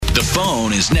The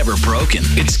phone is never broken.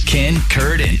 It's Ken,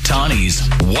 Kurt, and Tawny's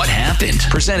What Happened?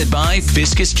 Presented by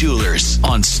Fiscus Jewelers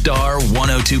on Star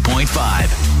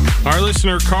 102.5. Our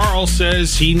listener Carl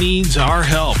says he needs our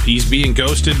help. He's being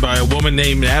ghosted by a woman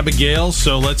named Abigail.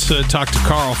 So let's talk to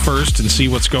Carl first and see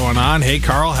what's going on. Hey,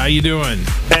 Carl, how you doing?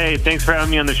 Hey, thanks for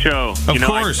having me on the show. Of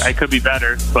course. I could be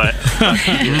better, but...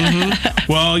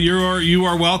 Well, you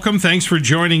are welcome. Thanks for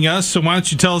joining us. So why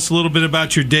don't you tell us a little bit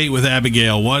about your date with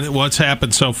Abigail? What's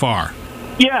happened so far?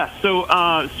 Yeah,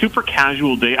 so super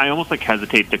casual date. I almost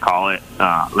hesitate to call it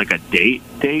like a date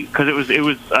because it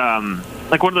was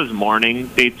like one of those morning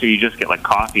dates where you just get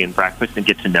coffee and breakfast and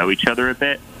get to know each other a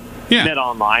bit. Yeah. Met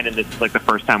online, and this is the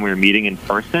first time we were meeting in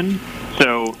person.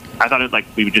 So I thought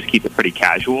we would just keep it pretty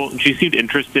casual. And she seemed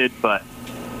interested, but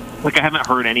I haven't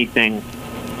heard anything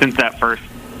since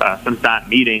that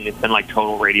meeting. It's been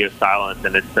total radio silence,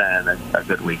 and it's been a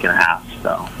good week and a half.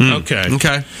 So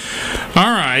Okay. All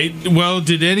right. Well,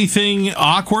 did anything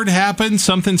awkward happen?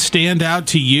 Something stand out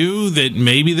to you that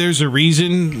maybe there's a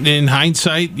reason in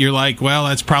hindsight you're like, well,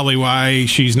 that's probably why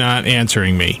she's not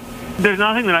answering me? There's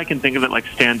nothing that I can think of that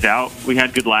stands out. We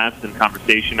had good laughs and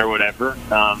conversation or whatever.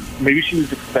 Maybe she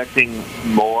was expecting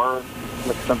more,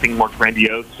 something more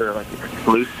grandiose or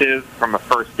exclusive from a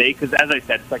first date. Because as I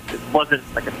said, it wasn't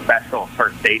a special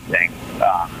first date thing.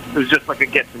 It was just a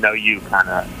get to know you kind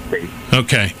of date.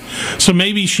 Okay, so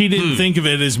maybe she didn't think of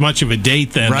it as much of a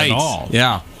date then at all.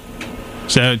 Yeah.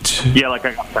 So Yeah, I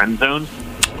got friend zoned.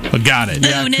 Got it.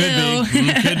 Yeah, no.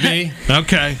 Could be.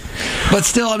 Okay. But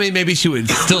still, maybe she would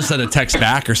still send a text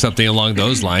back or something along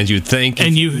those lines, you'd think.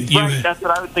 And you Right, that's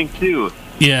what I would think too.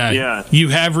 Yeah. You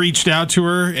have reached out to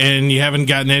her and you haven't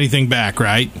gotten anything back,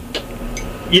 right?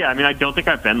 Yeah, I don't think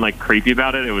I've been creepy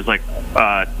about it. It was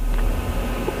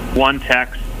one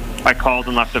text. I called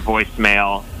and left a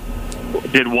voicemail.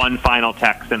 Did one final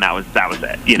text, and that was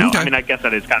it. Okay. I guess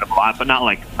that is kind of a lot, but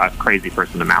not a crazy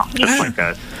person amount.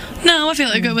 Just No, I feel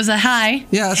like it was a hi.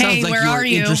 Yeah, that sounds hey, like where you're are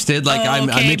you? interested. I'm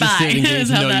Okay, interested in getting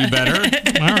to know you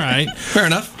better. All right. Fair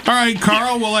enough. All right,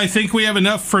 Carl. Well, I think we have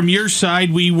enough from your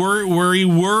side. We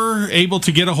were able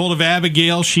to get a hold of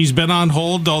Abigail. She's been on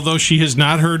hold, although she has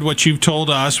not heard what you've told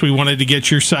us. We wanted to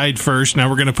get your side first. Now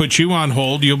we're going to put you on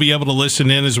hold. You'll be able to listen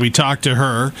in as we talk to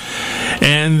her.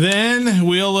 And then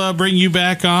we'll bring you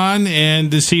back on and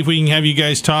to see if we can have you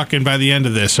guys talking by the end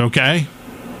of this, okay?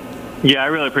 Yeah, I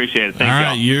really appreciate it.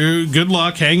 Thank you. All right, good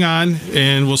luck. Hang on,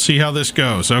 and we'll see how this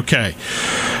goes. Okay.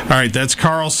 All right, that's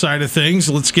Carl's side of things.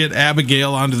 Let's get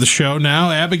Abigail onto the show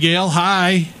now. Abigail,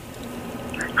 hi.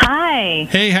 Hi.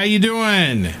 Hey, how you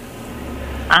doing?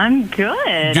 I'm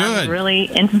good. I'm really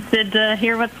interested to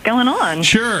hear what's going on.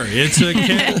 Sure. It's a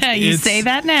Ken, You say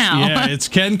that now. Yeah, it's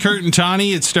Ken, Kurt, and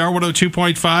Tawny at Star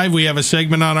 102.5. We have a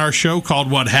segment on our show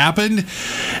called What Happened.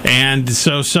 And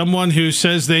so someone who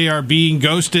says they are being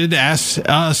ghosted asks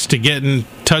us to get in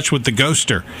touch with the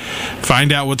ghoster,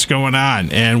 find out what's going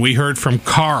on. And we heard from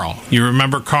Carl. You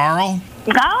remember Carl?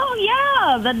 Oh,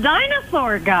 yeah, the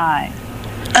dinosaur guy.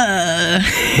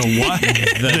 The what?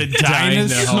 The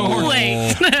dinosaur?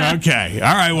 Wait. Okay.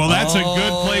 All right. Well, that's a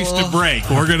good place to break.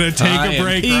 We're going to take a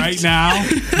break right now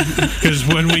because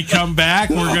when we come back,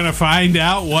 we're going to find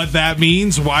out what that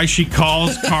means, why she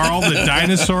calls Carl the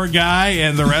dinosaur guy,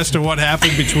 and the rest of what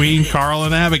happened between Carl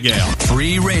and Abigail.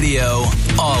 Free radio,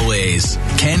 always.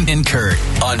 Ken and Kurt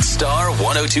on Star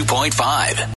 102.5.